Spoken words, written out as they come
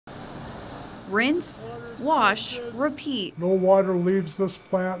Rinse, wash, repeat. No water leaves this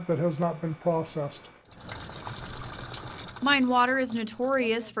plant that has not been processed. Mine water is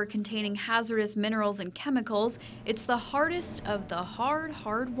notorious for containing hazardous minerals and chemicals. It's the hardest of the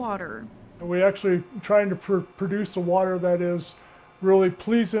hard water. We actually trying to produce a water that is really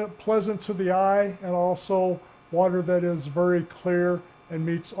pleasant to the eye, and also water that is very clear and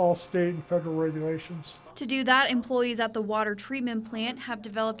meets all state and federal regulations. To do that, employees at the water treatment plant have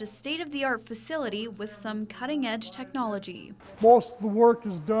developed a state-of-the-art facility with some cutting-edge technology. Most of the work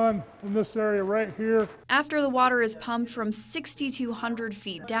is done in this area right here. After the water is pumped from 6,200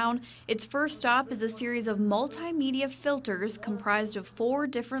 feet down, its first stop is a series of multimedia filters comprised of 4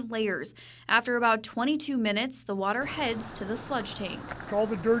 different layers. After about 22 minutes, the water heads to the sludge tank. All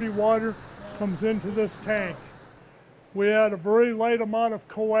the dirty water comes into this tank. We add a very light amount of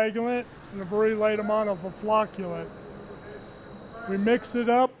coagulant and a very light amount of a flocculant. We mix it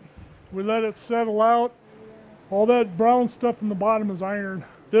up, we let it settle out. All that brown stuff in the bottom is iron.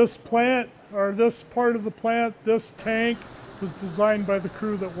 This plant, or this part of the plant, this tank, was designed by the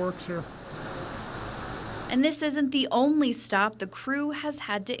crew that works here. And this isn't the only stop the crew has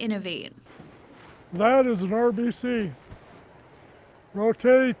had to innovate. That is an RBC,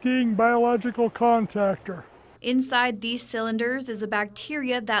 rotating biological contactor. Inside these cylinders is a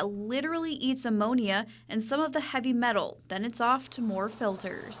bacteria that literally eats ammonia and some of the heavy metal. Then it's off to more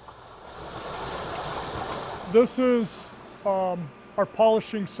filters. This is our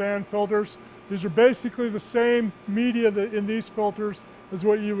polishing sand filters. These are basically the same media in these filters as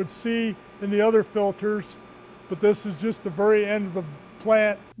what you would see in the other filters, but this is just the very end of the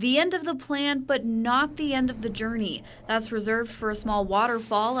plant. The end of the plant, but not the end of the journey. That's reserved for a small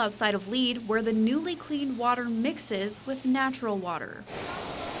waterfall outside of Lead, where the newly cleaned water mixes with natural water.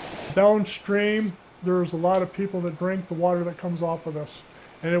 Downstream, there's a lot of people that drink the water that comes off of this,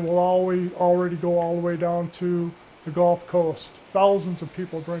 and it will already go all the way down to the Gulf Coast. Thousands of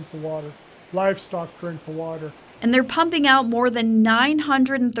people drink the water. Livestock drink the water. And they're pumping out more than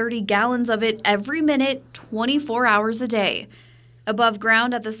 930 gallons of it every minute, 24 hours a day. Above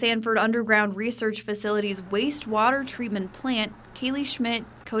ground at the Sanford Underground Research Facility's wastewater treatment plant, Kaylee Schmidt,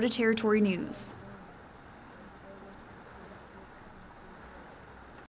 Coda Territory News.